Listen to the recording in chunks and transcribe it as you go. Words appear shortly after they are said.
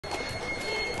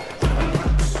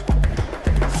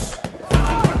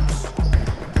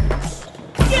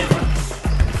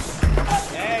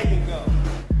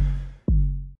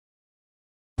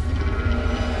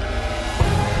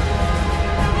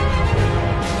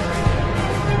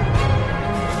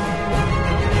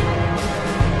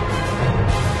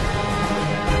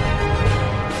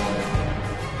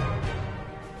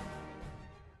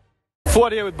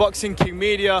Squad here with Boxing King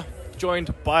Media,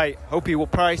 joined by Hopey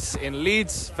Price in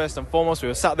Leeds. First and foremost, we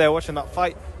were sat there watching that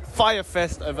fight. Fire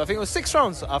fest of, I think it was 6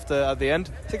 rounds at the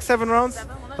end. 7 rounds?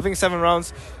 I think 7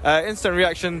 rounds. Instant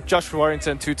reaction, Josh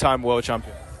Warrington, 2-time world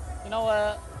champion. You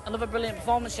know, another brilliant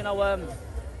performance. You know,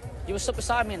 he was stuck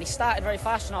beside me and he started very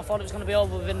fast. You know, I thought it was going to be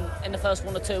over in the first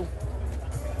 1 or 2.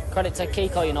 Credit to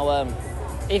Kiko, you know,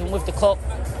 even with the cut,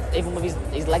 even with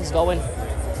his legs going,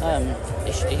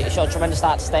 he showed tremendous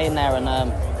start to staying there,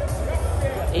 and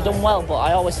he done well. But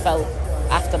I always felt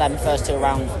after them first 2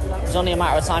 rounds, it was only a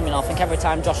matter of time. You know, I think every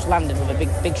time Josh landed with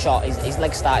a big shot, his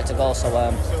legs started to go. So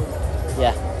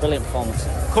yeah, brilliant performance.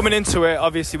 Coming into it,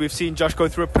 obviously we've seen Josh go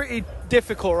through a pretty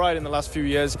difficult ride in the last few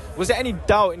years. Was there any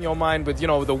doubt in your mind with, you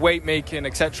know, the weight making,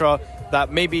 etc.,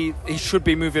 that maybe he should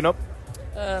be moving up?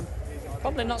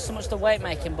 Probably not so much the weight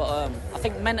making, but I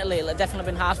think mentally it'll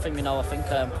definitely been hard for him. You know, I think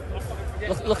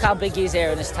look how big he is here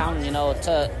in this town. You know,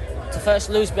 to first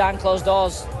lose behind closed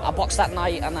doors. I boxed that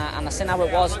night and I seen how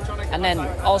it was, and then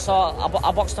also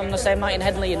I boxed on the same night in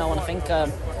Headingley. You know, and I think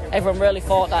everyone really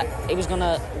thought that he was going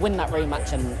to win that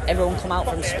rematch, and everyone come out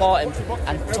from to support him.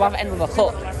 And to have it end with a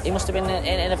cut, he must have been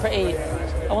in a pretty,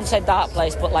 I wouldn't say dark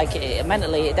place, but like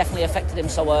mentally it definitely affected him.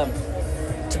 So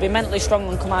to be mentally strong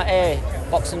and come out here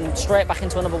boxing straight back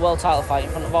into another world title fight in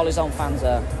front of all his own fans,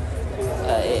 a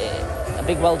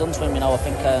big well done to him. You know, I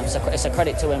think it's a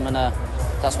credit to him, and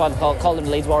that's why they call him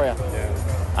Leeds Warrior.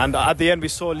 And at the end, we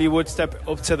saw Lee Wood step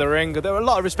up to the ring. There was a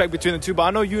lot of respect between the two, but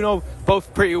I know you know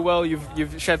both pretty well.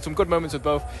 You've shared some good moments with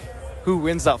both. Who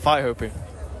wins that fight, Hopey?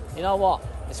 You know what?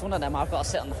 It's one of them. I've got to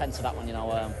sit on the fence for that one. You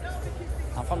know,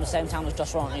 I'm from the same town as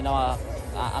Josh Warrington. You know,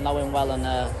 I know him well,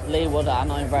 and Lee Wood, I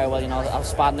know him very well. You know, I've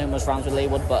sparred numerous rounds with Lee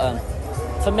Wood, but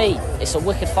for me, it's a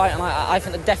wicked fight, and I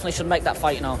think they definitely should make that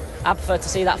fight. You know, I prefer to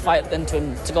see that fight than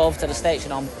to go over to the States. You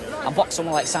know, I box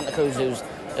someone like Santa Cruz who's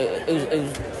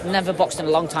never boxed in a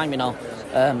long time. You know,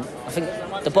 I think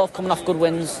they're both coming off good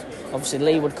wins. Obviously,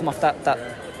 Lee would come off that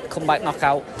comeback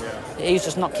knockout. He's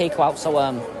just knocked Kiko out, so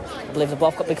I believe they've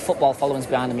both got big football followings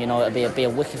behind them. You know, it'll be a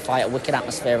wicked fight, a wicked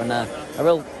atmosphere, and a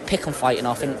real pick and fight. You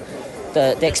know, I think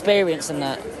the experience and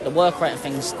the work rate and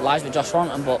things lies with Josh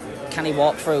Warrington, but can he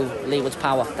walk through Lee Wood's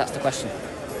power? That's the question.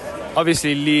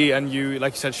 Obviously, Lee and you,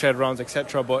 like you said, shared rounds,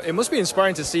 etc. But it must be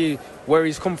inspiring to see where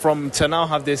he's come from to now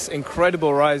have this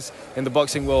incredible rise in the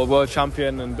boxing world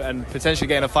champion, and potentially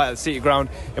getting a fight at the City Ground.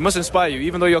 It must inspire you,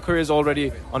 even though your career is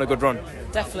already on a good run.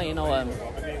 Definitely, you know,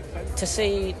 to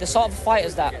see the sort of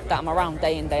fighters that I'm around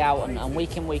day in, day out, and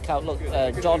week in, week out. Look,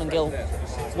 Jordan Gill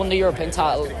won the European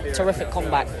title, terrific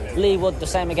comeback. Lee Wood, the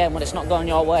same again, when it's not going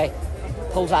your way,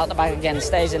 pulls out the bag again,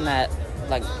 stays in there,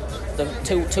 like the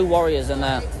two warriors.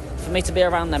 And for me to be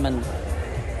around them, and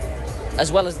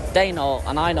as well as they know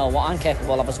and I know what I'm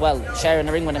capable of as well, sharing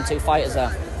the ring with them 2 fighters,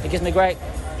 it gives me great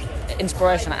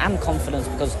inspiration and confidence,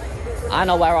 because I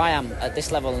know where I am at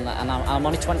this level, and I'm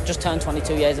only just turned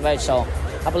 22 years of age, so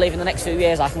I believe in the next few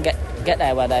years I can get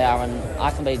there where they are, and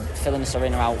I can be filling this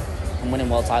arena out and winning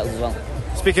world titles as well.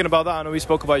 Speaking about that, I know we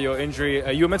spoke about your injury.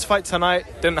 You were meant to fight tonight,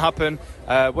 didn't happen.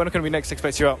 When can we next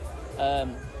expect you out?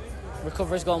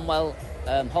 Recovery's going well.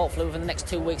 Hopefully within the next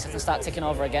 2 weeks I can start ticking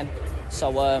over again.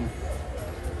 So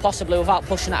possibly without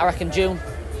pushing it, I reckon June.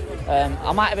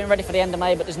 I might have been ready for the end of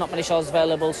May, but there's not many shows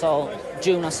available. So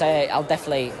June, I say, I'll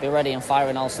definitely be ready and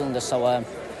firing all cylinders. So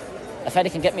if Eddie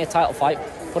can get me a title fight,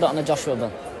 put it on the Joshua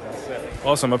bill.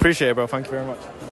 Awesome, appreciate it, bro. Thank you very much.